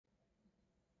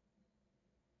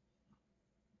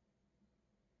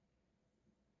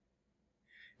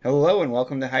Hello and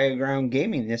welcome to Higher Ground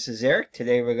Gaming. This is Eric.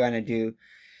 Today we're going to do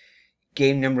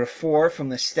game number 4 from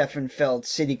the Stefan Feld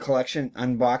City Collection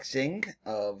unboxing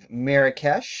of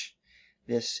Marrakesh.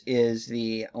 This is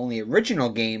the only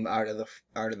original game out of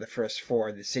the first 4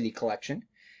 of the City Collection.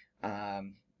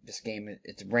 This game,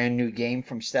 it's a brand new game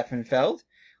from Stefan Feld.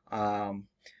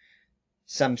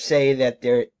 Some say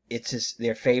that it's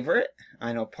their favorite.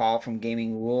 I know Paul from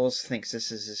Gaming Rules thinks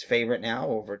this is his favorite now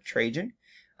over Trajan.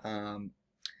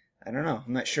 I don't know.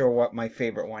 I'm not sure what my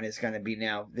favorite one is going to be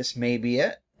now. This may be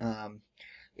it.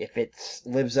 If it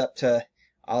lives up to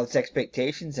all its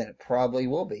expectations, then it probably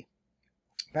will be.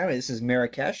 By the way, this is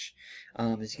Marrakesh.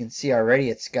 As you can see already,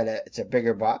 it's a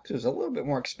bigger box. It was a little bit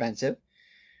more expensive,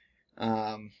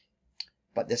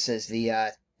 but this is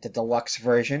the deluxe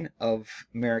version of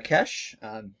Marrakesh.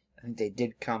 I think they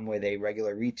did come with a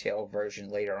regular retail version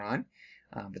later on,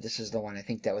 but this is the one I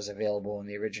think that was available in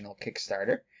the original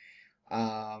Kickstarter.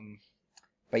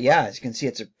 But yeah, as you can see,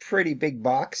 it's a pretty big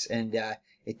box, and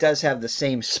it does have the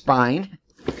same spine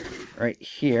right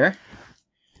here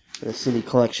for the City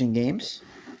Collection games.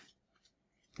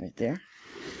 Right there.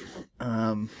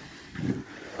 And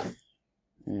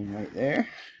right there.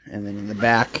 And then in the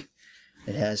back,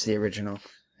 it has the original.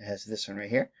 It has this one right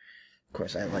here. Of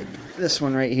course, I like this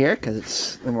one right here because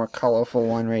it's the more colorful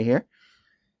one right here.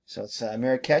 So it's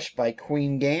Marrakesh by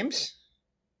Queen Games.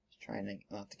 Trying to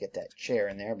not to get that chair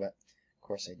in there, but of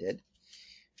course I did.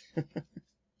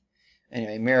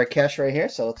 Anyway, Marrakesh right here.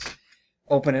 So let's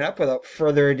open it up without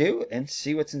further ado and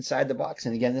see what's inside the box.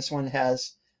 And again, this one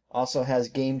also has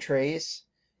game trays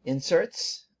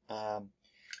inserts.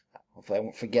 Hopefully I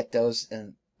won't forget those,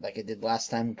 and like I did last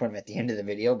time, and put them at the end of the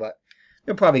video, but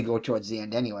they'll probably go towards the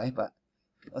end anyway. But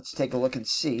let's take a look and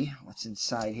see what's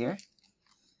inside here.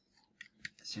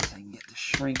 As soon as I can get the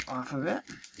shrink off of it.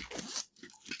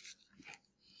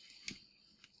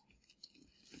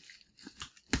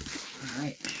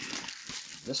 Alright,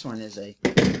 this one is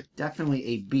definitely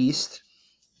a beast,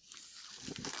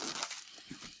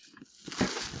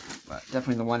 but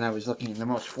definitely the one I was looking the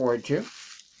most forward to.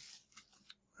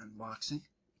 Unboxing.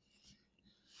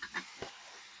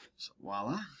 So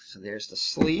voila, so there's the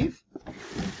sleeve.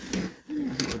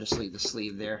 We'll just leave the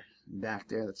sleeve there, back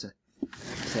there. I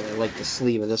said I like the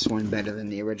sleeve of this one better than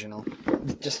the original,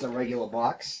 just the regular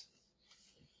box.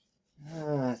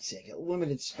 Let's see, I got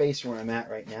limited space where I'm at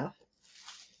right now.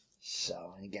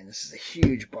 So, again, this is a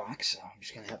huge box, so I'm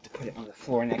just going to have to put it on the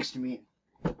floor next to me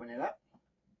and open it up.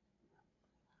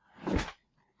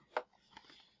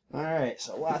 Alright,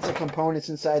 so lots of components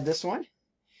inside this one,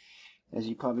 as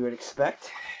you probably would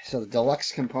expect. So the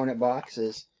deluxe component box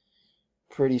is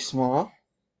pretty small.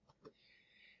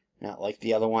 Not like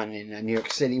the other one in New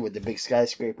York City with the big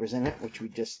skyscrapers in it, which we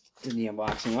just did the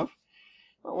unboxing of.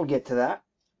 But we'll get to that.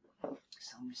 So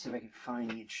let me see if I can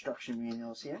find the instruction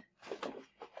manuals here.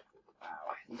 Wow,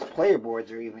 these player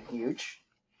boards are even huge.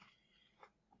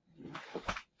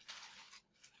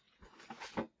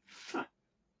 Huh.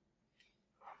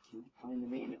 Can't find the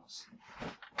manuals.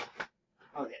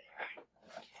 Oh, there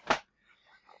they are.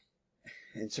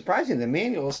 And surprisingly, the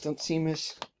manuals don't seem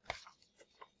as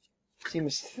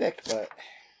thick, but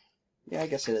yeah, I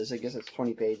guess it is. I guess it's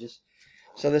 20 pages.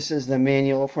 So this is the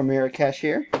manual for Marrakesh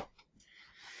here.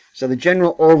 So the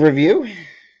general overview.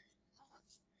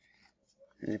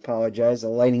 I apologize, the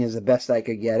lighting is the best I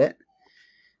could get it.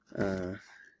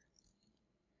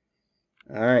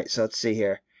 Alright, so let's see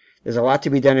here. There's a lot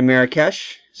to be done in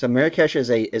Marrakesh. So Marrakesh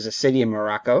is a city in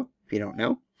Morocco, if you don't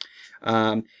know.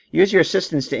 Use your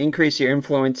assistance to increase your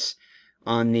influence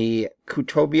on the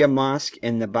Kutubia Mosque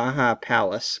and the Baha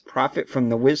Palace. Profit from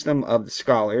the wisdom of the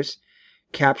scholars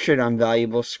captured on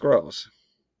valuable scrolls.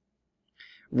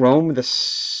 Roam the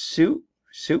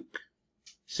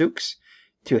souks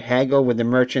to haggle with the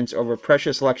merchants over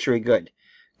precious luxury good.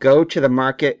 Go to the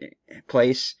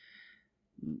marketplace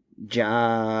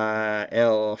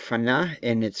El Fana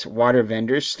and its water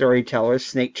vendors, storytellers,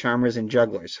 snake charmers, and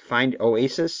jugglers. Find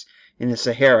oasis in the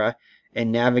Sahara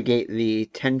and navigate the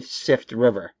Ten-Sift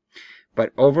River.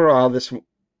 But overall,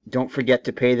 don't forget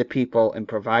to pay the people and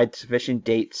provide sufficient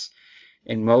dates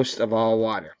and most of all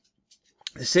water.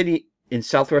 The city in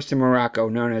southwestern Morocco,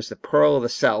 known as the Pearl of the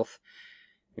South,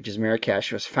 which is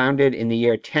Marrakesh, was founded in the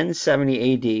year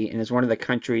 1070 AD and is one of the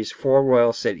country's 4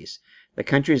 royal cities. The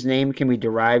country's name can be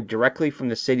derived directly from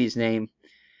the city's name,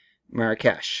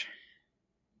 Marrakesh.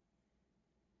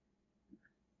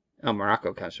 Oh,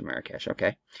 Morocco comes from Marrakesh,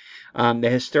 okay. The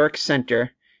historic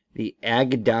center, the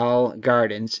Agdal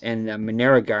Gardens, and the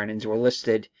Menara Gardens were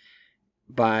listed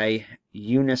by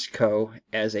UNESCO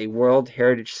as a World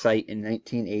Heritage Site in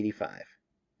 1985.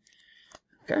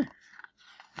 Okay.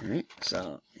 Alright,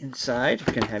 so inside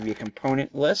you can have your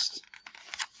component list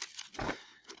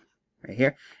right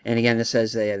here. And again, this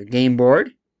has the game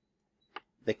board,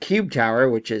 the cube tower,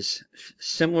 which is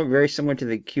similar, very similar to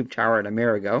the cube tower at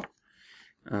Amerigo.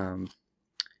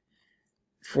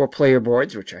 4 player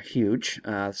boards, which are huge.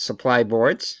 Supply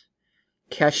boards.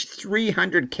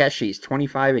 300 Keshis,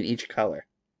 25 in each color.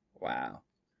 Wow.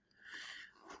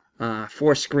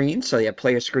 4 screens, so you have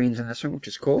player screens in this one, which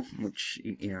is cool. Which,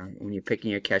 you know, when you're picking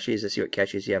your Keshis to see what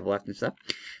Keshis you have left and stuff.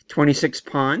 26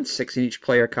 pawns, 6 in each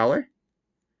player color.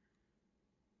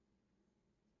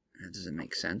 That doesn't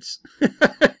make sense.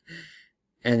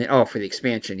 And oh, for the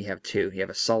expansion, you have 2. You have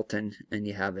a Sultan and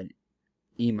you have an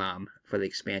Imam for the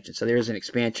expansion. So there is an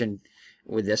expansion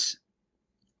with this.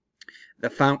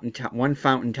 The fountain, 1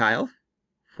 fountain tile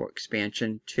for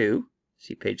expansion 2.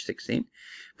 See page 16.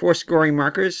 4 scoring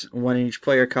markers, 1 in each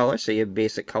player color. So you have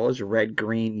basic colors: red,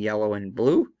 green, yellow, and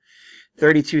blue.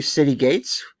 32 city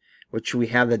gates, which we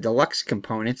have the deluxe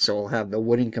components. So we'll have the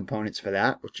wooden components for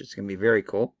that, which is going to be very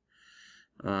cool.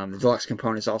 The deluxe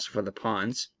components also for the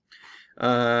pawns.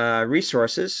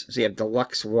 Resources. So you have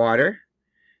deluxe water.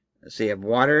 So you have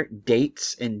water,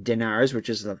 dates, and dinars, which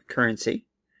is the currency.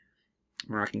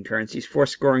 Moroccan currencies. 4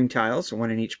 scoring tiles,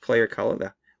 1 in each player color,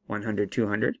 the 100,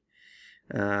 200.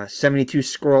 72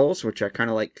 scrolls, which are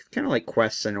kind of like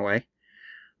quests in a way,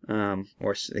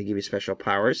 or they give you special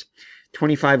powers.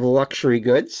 25 luxury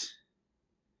goods.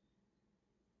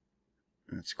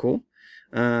 That's cool.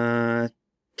 12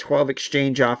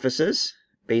 exchange offices,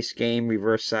 base game,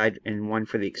 reverse side, and 1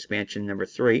 for the expansion number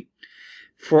 3.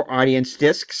 4 audience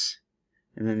discs,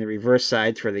 and then the reverse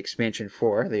side for the expansion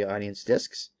 4, the audience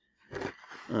discs.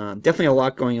 Definitely a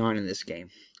lot going on in this game.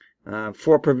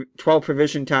 12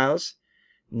 provision tiles,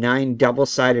 9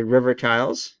 double-sided river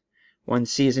tiles, 1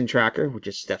 season tracker, which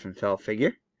is Stefan Feld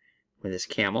figure with his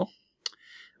camel.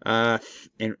 And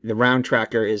the round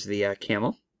tracker is the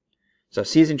camel. So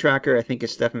season tracker, I think,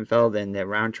 is Stefan Feld, and the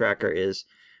round tracker is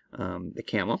the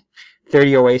camel.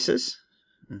 30 oases,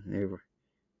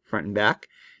 front and back.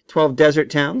 12 desert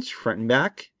towns, front and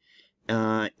back.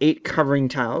 8 covering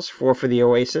tiles, 4 for the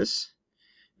oasis,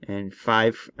 and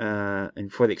 5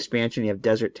 and for the expansion you have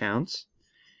desert towns.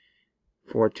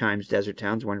 4 times desert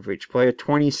towns, 1 for each player.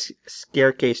 20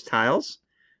 staircase tiles,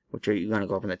 which are you're going to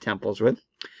go up in the temples with,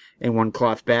 and 1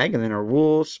 cloth bag, and then a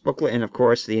rules booklet, and of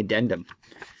course the addendum,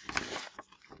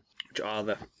 which all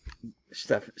the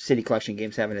City Collection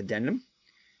games have an addendum.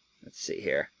 Let's see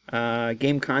here.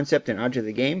 Game concept and object of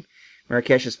the game.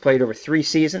 Marrakesh has played over 3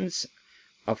 seasons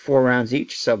of 4 rounds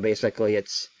each, so basically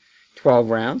it's 12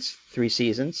 rounds, 3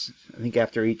 seasons. I think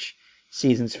after each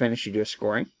season's finished, you do a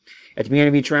scoring. At the beginning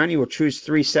of each round, you will choose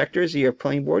 3 sectors of your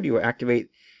playing board. You will activate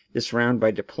this round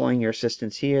by deploying your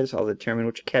assistants here. So I'll determine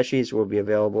which Keshis will be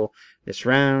available this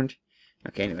round.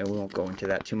 Okay, anyway, we won't go into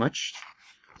that too much,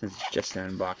 since it's just an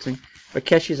unboxing. But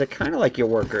Keshis are kind of like your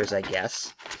workers, I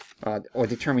guess, or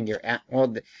determine your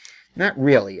well, not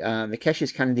really. The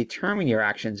Keshis kind of determine your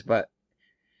actions, but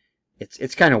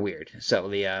it's kind of weird. So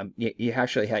the you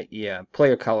actually have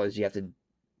player colors. You have to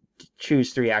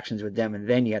choose 3 actions with them, and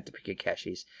then you have to pick your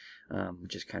Keshis,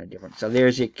 which is kind of different. So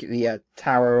there's the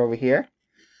tower over here.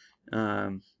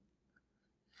 And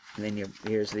then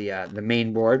here's the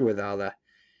main board with all the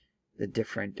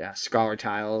different scholar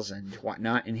tiles and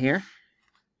whatnot in here.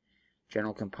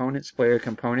 General components, player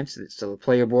components. So the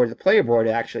player board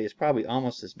actually is probably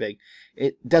almost as big.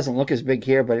 It doesn't look as big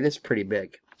here, but it is pretty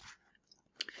big.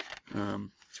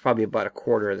 It's probably about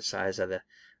 1/4 of the size of the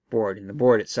board, and the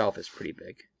board itself is pretty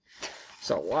big.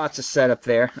 So lots of setup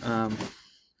there.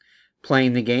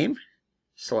 Playing the game.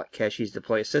 Select Keshis,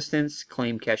 deploy assistants.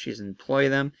 Claim Keshis and deploy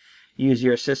them. Use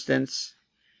your assistants.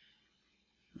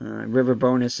 River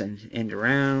bonus and end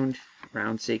round.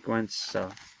 Round sequence.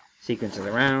 So sequence of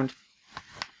the round.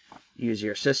 Use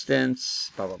your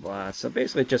assistants. Blah, blah, blah. So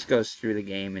basically it just goes through the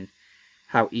game and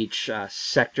how each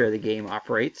sector of the game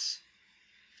operates.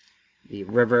 The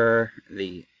river,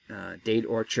 the date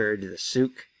orchard, the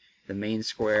souk, the main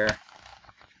square,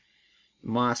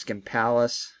 mosque and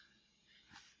palace,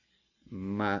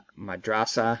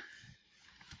 madrasa,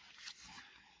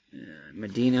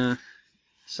 Medina,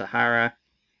 Sahara,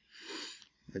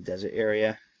 the desert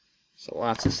area. So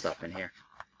lots of stuff in here.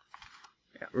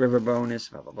 Yeah, river bonus,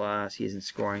 blah blah blah, season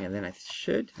scoring, and then like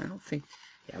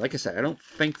I said, I don't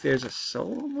think there's a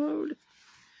solo mode.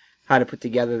 How to put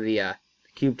together the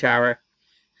cube tower,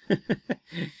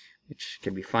 which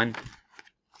can be fun.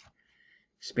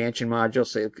 Expansion module.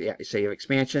 So yeah, so you have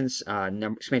expansions.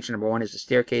 Expansion number 1 is the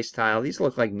staircase tile. These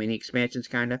look like mini expansions,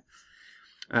 kind of.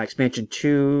 Expansion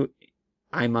 2,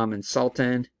 Imam and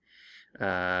Sultan.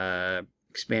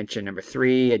 Expansion number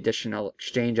 3, additional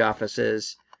exchange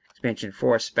offices. Expansion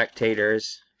 4,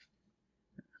 spectators.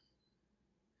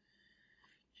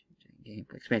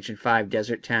 Expansion 5,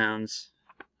 desert towns.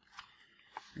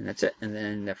 And that's it. And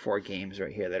then the 4 games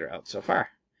right here that are out so far.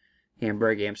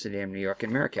 Hamburg, Amsterdam, New York,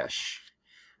 and Marrakesh.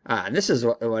 And this is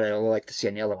what I like to see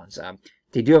on the other ones.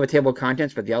 They do have a table of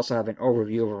contents, but they also have an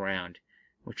overview of a round,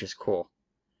 which is cool.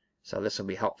 So this will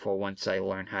be helpful once I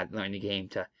learn the game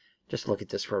to just look at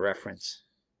this for reference.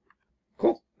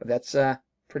 Cool. But that's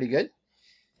pretty good.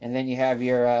 And then you have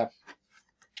your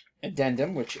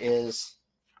addendum, which is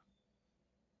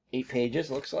 8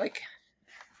 pages, looks like.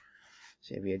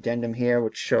 So you have your addendum here,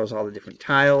 which shows all the different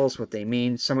tiles, what they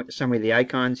mean, some of the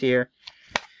icons here.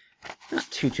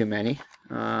 Not too many.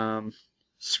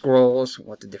 Scrolls,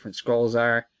 what the different scrolls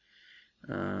are.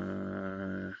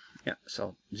 Yeah,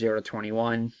 so 0 to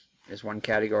 21 is one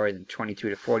category, then 22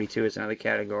 to 42 is another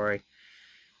category.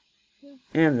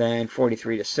 And then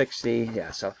 43 to 60,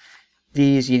 yeah, so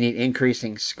these you need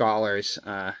increasing scholars.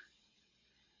 Yeah,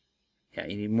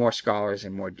 you need more scholars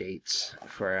and more dates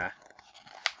for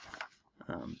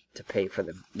to pay for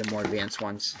the more advanced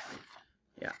ones.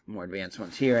 Yeah, more advanced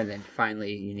ones here. And then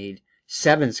finally, you need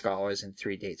 7 scholars and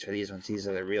 3 dates for these ones. These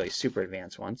are the really super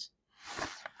advanced ones.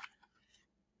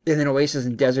 And then Oasis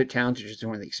and Desert Towns, which is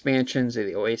one of the expansions of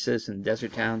the Oasis and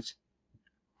Desert Towns.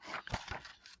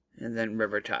 And then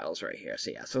River Tiles right here.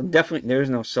 So yeah, so definitely there's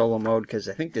no solo mode because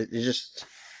I think that it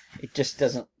just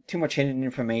doesn't too much hidden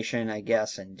information, I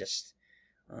guess, and just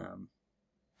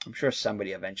I'm sure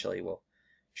somebody eventually will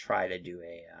try to do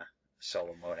a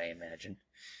solo mode, I imagine.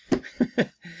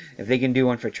 If they can do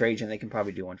one for Trajan, they can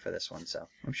probably do one for this one. So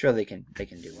I'm sure they can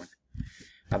do one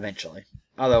eventually.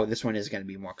 Although this one is going to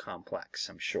be more complex,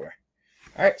 I'm sure.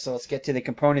 All right, so let's get to the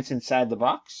components inside the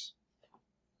box.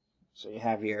 So you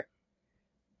have your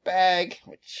bag,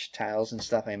 which tiles and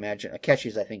stuff, I imagine.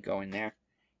 Akeshis, I think, go in there.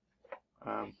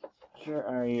 Here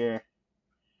are your...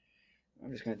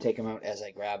 I'm just going to take them out as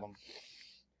I grab them.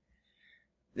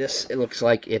 This, it looks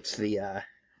like it's the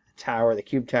tower, the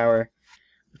cube tower,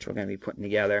 which we're going to be putting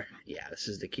together. Yeah, this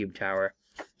is the cube tower.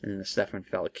 And then the Stefan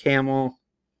Feld camel.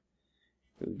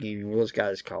 Who Gaming Rules guy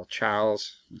is called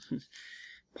Charles.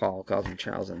 Paul calls him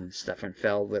Charles, and then Stefan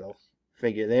Feld, little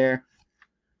figure there.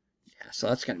 Yeah, so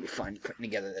that's going to be fun putting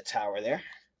together the tower there.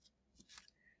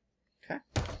 Okay.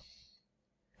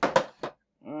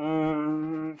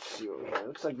 Let's see what we have.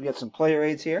 Looks like we got some player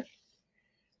aids here.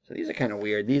 So these are kind of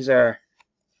weird. These are,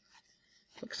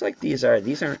 looks like these aren't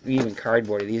even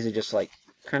cardboard. These are just like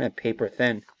kind of paper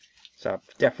thin. So I'll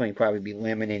definitely probably be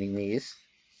laminating these.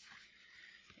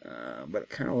 But it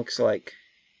kind of looks like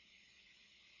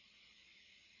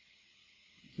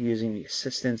using the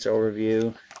assistance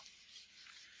overview,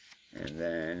 and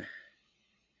then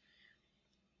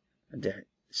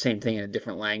same thing in a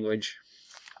different language.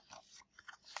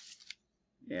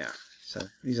 Yeah, so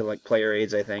these are like player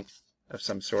aids, I think, of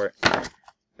some sort.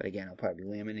 But again, I'll probably be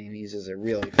laminating these as they're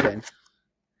really thin.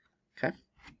 Okay.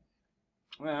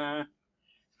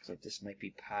 Looks like this might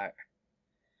be part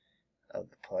of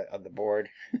the board.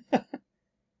 Not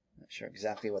sure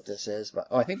exactly what this is, but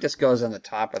I think this goes on the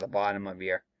top or the bottom of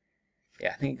your. Yeah,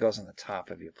 I think it goes on the top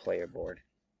of your player board.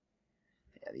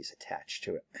 Yeah, these attached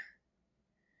to it.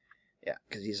 Yeah,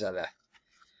 because these are the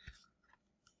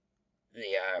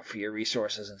for your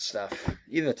resources and stuff.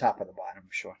 Either the top or the bottom, I'm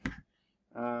sure.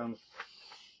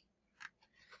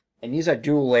 And these are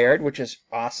dual layered, which is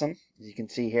awesome, as you can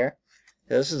see here.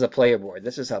 So this is a player board.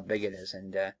 This is how big it is,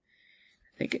 and I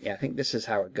think this is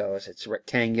how it goes. It's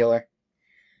rectangular.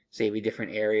 So you have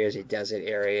different areas, your desert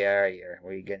area,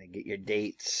 where you're going to get your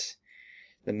dates,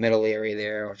 the middle area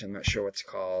there, which I'm not sure what's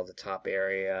called, the top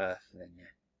area, then the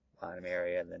bottom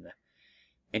area, then the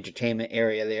entertainment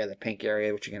area there, the pink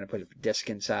area, which you're going to put a disc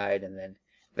inside, and then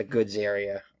the goods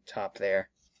area top there.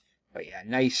 But yeah,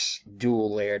 nice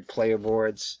dual layered player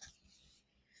boards.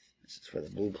 This is for the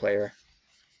blue player.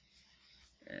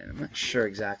 And I'm not sure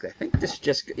exactly. I think this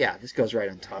this goes right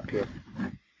on top here.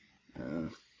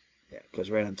 Yeah, it goes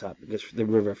right on top because the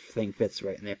river thing fits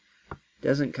right in there.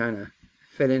 Doesn't kind of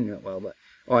fit in that well, but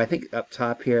I think up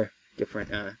top here, different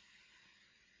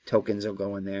tokens will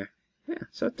go in there. Yeah,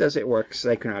 so it works.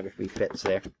 Iconography fits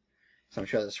there. So I'm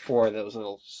sure there's 4 of those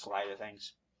little slider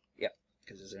things. Yep,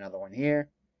 because there's another one here.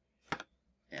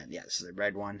 And yeah, this is the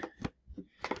red one.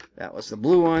 That was the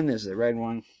blue one. There's the red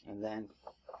one. And then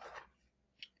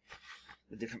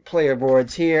the different player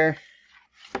boards here.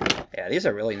 Yeah, these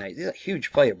are really nice. These are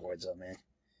huge player boards, though, man.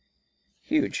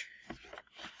 Huge.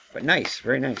 But nice.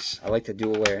 Very nice. I like the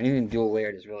dual layer. Anything dual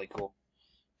layered is really cool.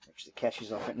 Which the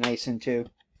Akeshis will fit nice into.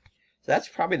 So that's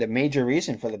probably the major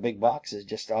reason for the big box, is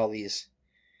just all these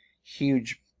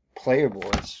huge player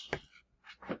boards.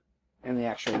 And the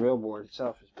actual real board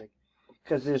itself is big.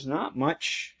 Because there's not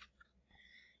much,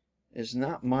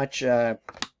 not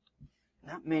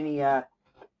many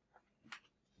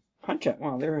punch out.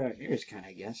 Well, there is kind of,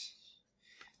 I guess.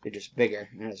 They're just bigger.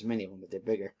 Not as many of them, but they're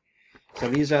bigger. So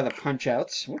these are the punch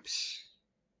outs. Whoops.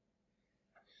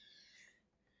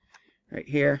 Right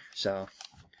here. So,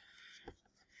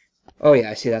 oh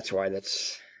yeah, I see, that's why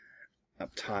that's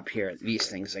up top here. These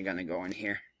things are going to go in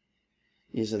here.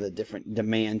 These are the different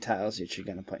demand tiles that you're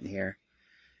going to put in here.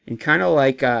 And kind of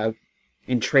like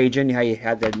in Trajan, how you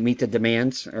had to meet the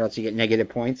demands, or else you get negative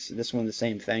points. This one, the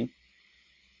same thing.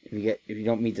 If you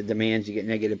don't meet the demands, you get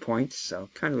negative points. So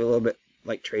kind of a little bit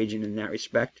like Trajan in that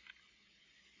respect.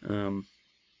 And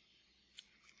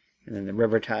then the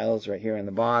river tiles right here on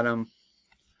the bottom.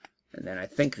 And then I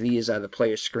think these are the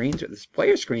player screens. The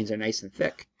player screens are nice and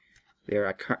thick.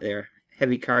 They're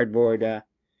heavy cardboard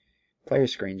player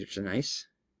screens, which are nice.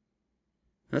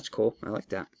 That's cool. I like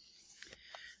that.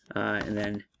 And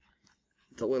then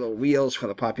the little wheels for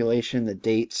the population, the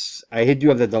dates. I do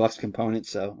have the deluxe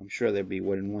components, so I'm sure there'll be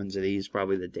wooden ones of these,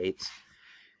 probably the dates.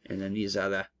 And then these are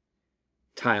the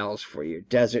tiles for your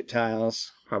desert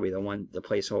tiles, probably the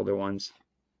placeholder ones.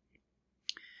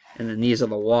 And then these are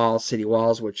the walls, city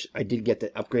walls, which I did get the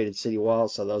upgraded city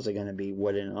walls, so those are going to be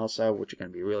wooden also, which are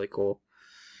going to be really cool.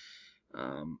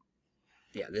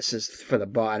 Yeah, this is for the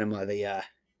bottom of the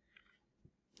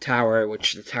tower,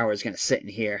 which the tower is going to sit in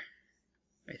here.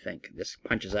 I think this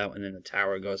punches out, and then the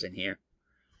tower goes in here,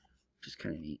 which is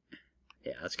kind of neat.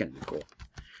 Yeah, that's going to be cool.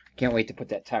 Can't wait to put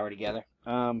that tower together.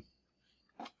 And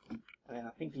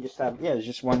I think you just have, yeah, there's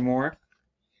just one more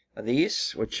of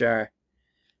these, which are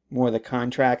more of the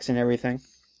contracts and everything,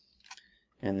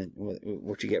 and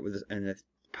what you get with and the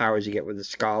powers you get with the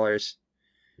scholars.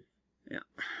 Yeah,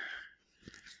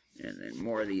 and then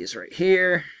more of these right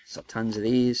here. So tons of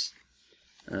these.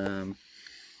 And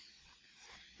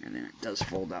then it does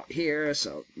fold out here,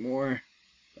 so more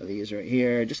of these right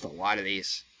here. Just a lot of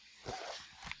these.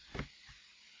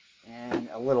 And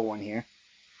a little one here.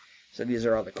 So these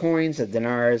are all the coins, the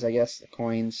dinars, I guess, the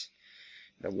coins,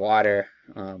 the water,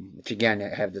 which again,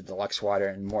 I have the deluxe water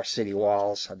and more city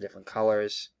walls of different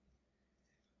colors.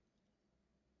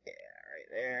 Yeah, right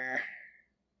there.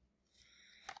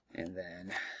 And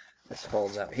then this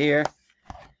folds out here.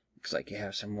 Looks like you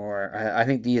have some more. I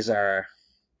think these are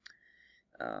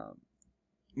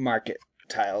market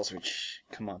tiles, which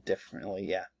come out differently.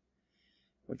 Yeah,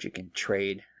 which you can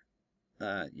trade.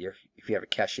 If you have a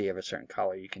cashier of a certain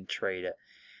color, you can trade it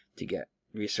to get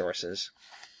resources.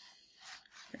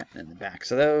 Yeah, and the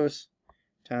backs of those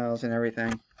tiles and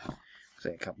everything. Looks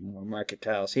like a couple more market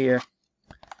tiles here.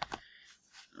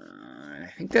 I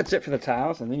think that's it for the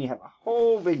tiles, and then you have a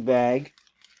whole big bag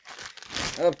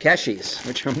of cashies,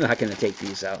 which I'm not going to take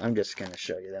these out. I'm just going to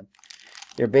show you them.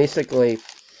 They're basically,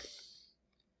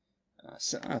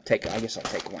 so I guess I'll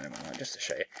take one of them out just to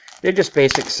show you. They're just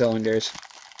basic cylinders.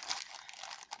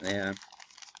 Yeah,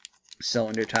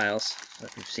 cylinder tiles. So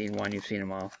if you've seen one, you've seen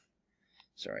them all.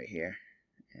 So right here,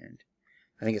 and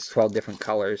I think it's 12 different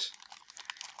colors.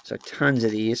 So tons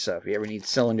of these. So if you ever need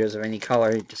cylinders of any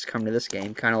color, you just come to this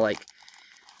game. Kind of like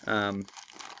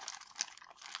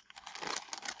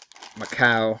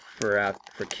Macau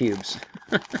for cubes.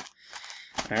 All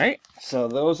right. So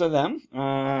those are them.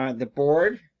 The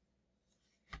board.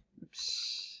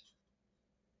 Oops.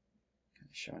 Kind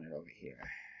of showing it over here.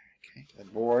 Okay. The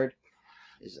board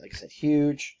is, like I said,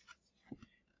 huge.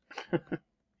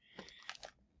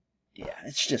 Yeah,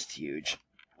 it's just huge.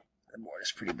 The board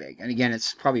is pretty big, and again,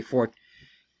 it's probably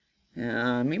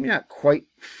maybe not quite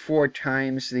 4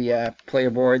 times the player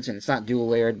boards, and it's not dual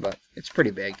layered, but it's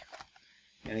pretty big.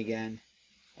 And again,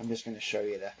 I'm just going to show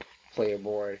you the player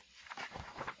board.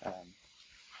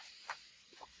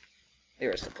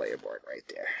 There's the player board right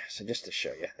there. So just to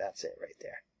show you, that's it right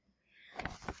there.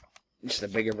 Just a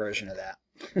bigger version of that.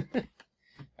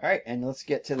 Alright, and let's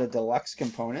get to the deluxe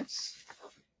components.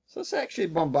 So this actually,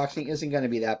 unboxing isn't going to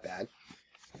be that bad.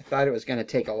 I thought it was going to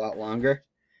take a lot longer,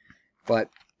 but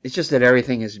it's just that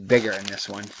everything is bigger in this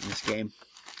one, in this game.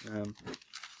 Let's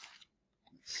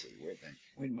see,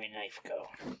 where'd my knife go?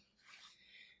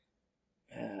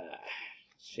 Let's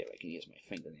see if I can use my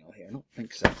fingernail here. I don't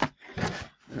think so.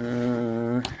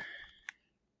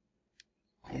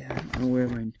 Yeah, I don't know where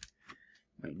my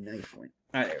knife went.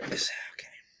 Ah, there it is. Okay.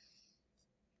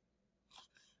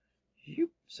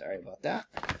 Sorry about that.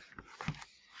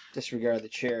 Disregard the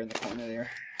chair in the corner there.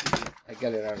 I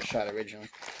got it out of shot originally.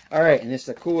 Alright, and this is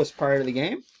the coolest part of the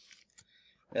game.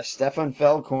 The Stefan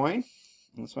Feld coin.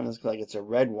 This one looks like it's a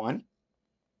red one.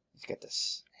 It's got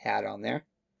this hat on there.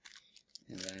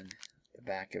 And then the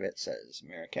back of it says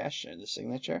Marrakesh and the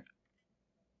signature.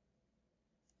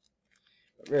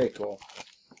 But very cool.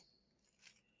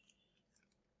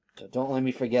 So don't let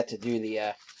me forget to do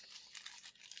the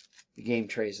game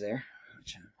trays there.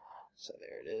 So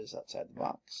there it is outside the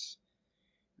box.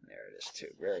 And there it is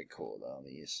too. Very cool though.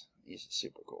 These are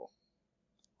super cool.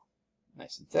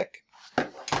 Nice and thick.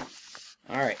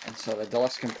 Alright, and so the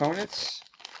deluxe components.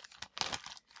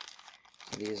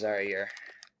 These are your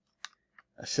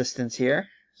assistants here.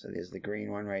 So there's the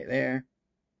green one right there.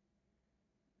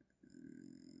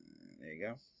 There you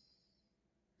go.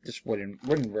 Just wooden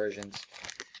versions.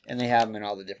 And they have them in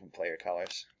all the different player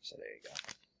colors. So there you go.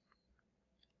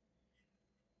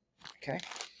 Okay.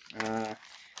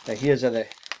 So here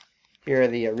are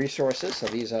the resources. So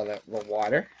these are the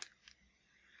water.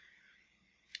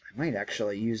 I might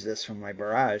actually use this from my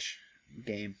barrage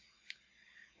game.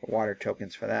 Water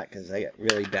tokens for that, because I get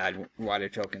really bad water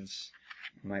tokens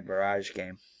in my barrage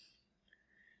game.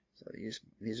 So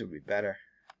these would be better.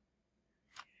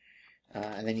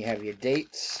 And then you have your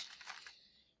dates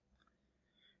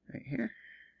right here.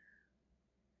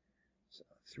 So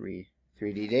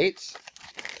 3D dates.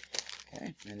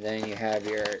 Okay, and then you have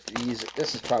these.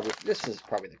 This is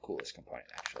probably the coolest component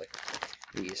actually.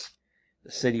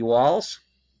 The city walls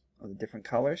of the different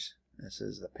colors. This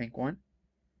is the pink one.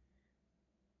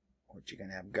 Which you're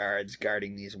gonna have guards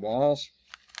guarding these walls.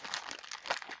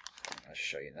 I'll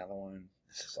show you another one.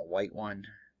 This is a white one.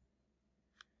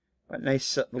 But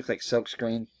nice, looks like silk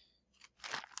screen.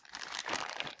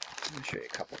 Let me show you a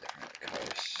couple different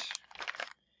colors.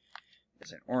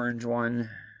 There's an orange one.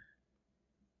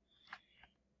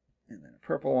 And then a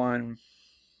purple one.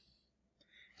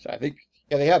 So I think,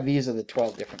 yeah, they have these are the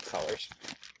 12 different colors.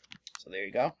 So there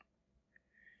you go.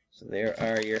 So there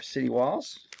are your city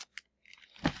walls.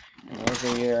 And those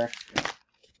are your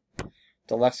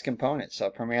deluxe components. So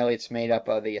primarily it's made up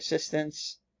of the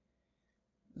assistants.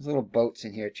 There's little boats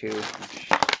in here too.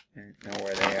 Which I don't know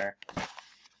where they are. Oh,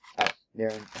 I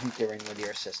think they're in with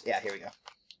your assist. Yeah, here we go.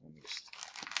 Let me just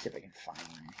see if I can find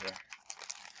one in here.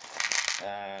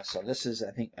 So this is,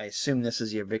 I assume this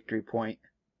is your victory point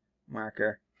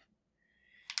marker.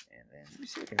 And then let me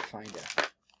see if I can find it.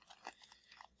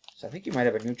 So I think you might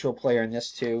have a neutral player in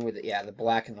this too, with the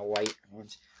black and the white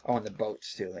ones. Oh, and the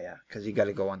boats too, yeah, because you got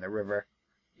to go on the river.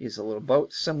 Use a little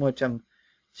boat similar to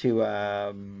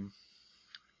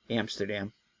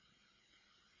Amsterdam.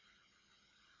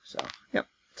 So, yep.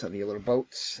 So the little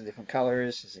boats, different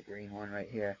colors. There's a green one right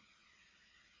here.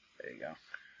 There you go.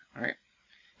 All right.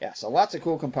 Yeah, so lots of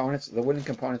cool components. The wooden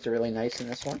components are really nice in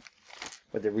this one,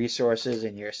 with the resources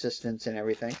and your assistants and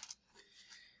everything.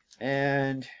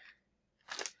 And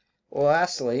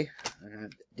lastly, I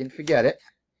didn't forget it.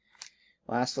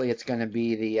 Lastly, it's going to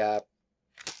be the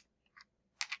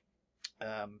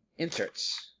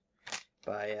inserts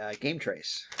by Game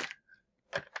Trace,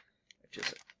 which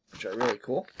are really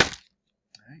cool. All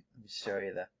right, let me show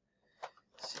you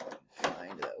see if I can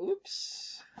find the. Oops.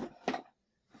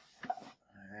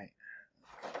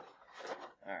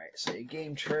 All right. So your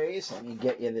game trays. Let me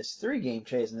get you this 3 game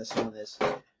trays in this one. There's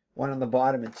 1 on the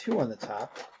bottom and 2 on the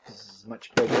top, because this is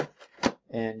much bigger.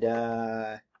 And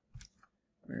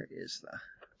where is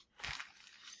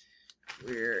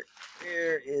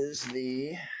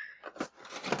the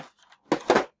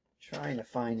trying to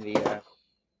find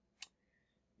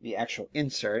the actual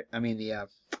insert. I mean the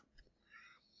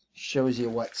shows you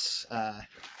what's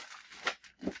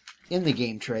in the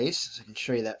game trace. So I can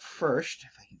show you that first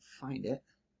if I can find it.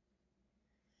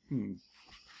 Let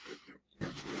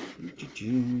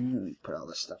me put all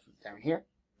this stuff down here.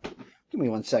 Give me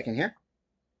 1 second here.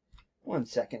 1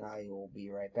 second, I will be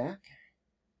right back.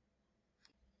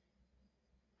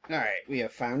 Alright, we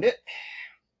have found it.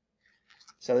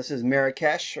 So this is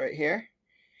Marrakesh right here.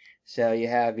 So you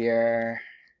have your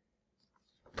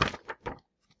the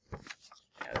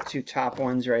 2 top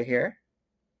ones right here.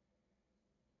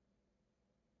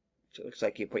 So it looks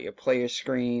like you put your player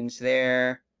screens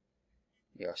there,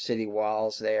 your city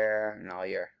walls there, and all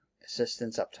your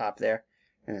assistants up top there.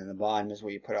 And then the bottom is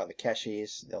where you put all the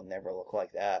caches. They'll never look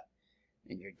like that.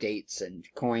 And your dates and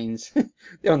coins.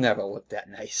 They'll never look that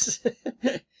nice.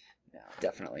 No,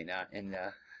 definitely not. And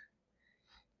the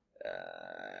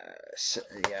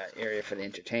area for the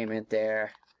entertainment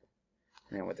there.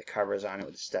 And then with the covers on it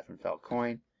with the Stefan Feld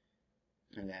coin.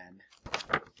 And then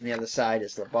on the other side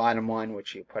is the bottom one,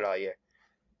 which you put all your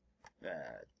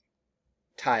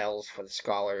tiles for the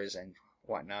scholars and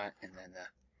whatnot. And then the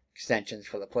extensions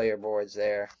for the player boards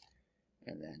there.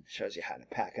 And then shows you how to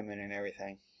pack them in and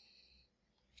everything.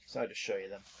 So I'll just show you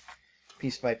them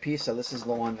piece by piece. So this is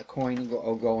the one the coin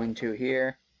will go into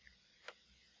here.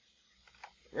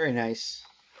 Very nice.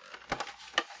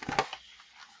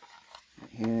 Right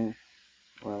here.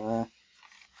 Voila.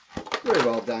 Very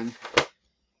well done.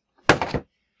 And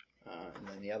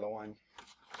then the other one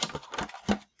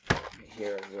right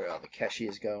here is where all the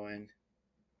Keshis go in.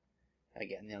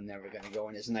 Again, they're never going to go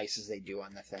in as nice as they do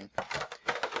on the thing.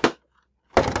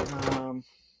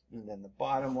 And then the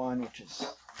bottom one, which is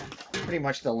pretty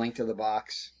much the length of the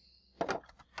box.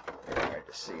 Very hard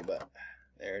to see, but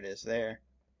there it is there.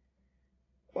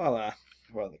 Voila.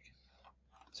 Well,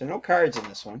 so no cards in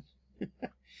this one.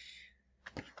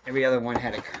 Every other one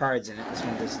had cards in it. This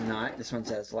one does not. This one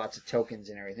has lots of tokens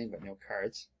and everything, but no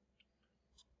cards.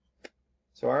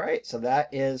 So, alright. So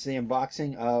that is the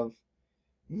unboxing of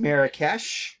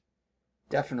Marrakesh.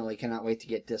 Definitely cannot wait to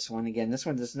get this one. Again, this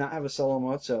one does not have a solo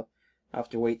mode, so I'll have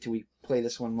to wait till we play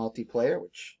this one multiplayer,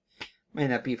 which may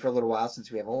not be for a little while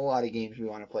since we have a lot of games we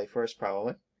want to play first,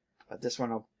 probably. But this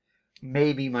one will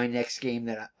maybe my next game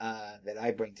that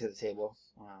I bring to the table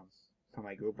for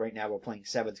my group. Right now we're playing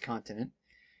Seventh Continent.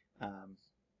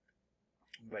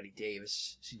 Buddy Dave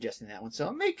is suggesting that one, so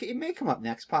it may come up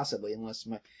next, possibly,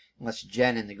 unless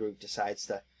Jen in the group decides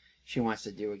she wants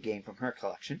to do a game from her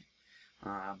collection.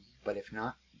 But if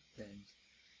not, then,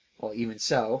 well, even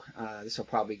so, this will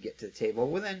probably get to the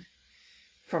table within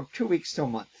from 2 weeks to a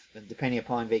month, and depending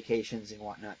upon vacations and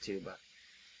whatnot too. But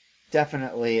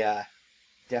definitely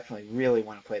really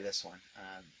want to play this one.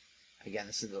 Again,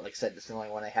 this is, like I said, this is the only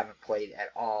one I haven't played at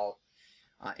all,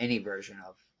 any version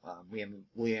of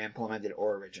re-implemented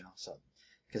or original. So,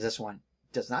 because this one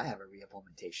does not have a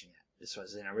re-implementation yet. This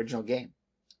was an original game.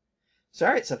 So,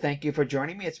 all right. So, thank you for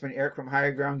joining me. It's been Eric from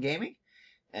Higher Ground Gaming,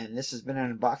 and this has been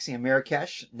an unboxing of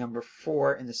Marrakesh, number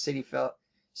 4 in the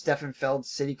Stefan Feld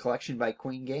City Collection by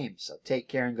Queen Games. So, take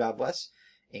care and God bless,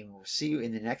 and we'll see you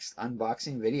in the next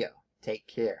unboxing video. Take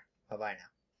care. Bye-bye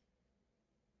now.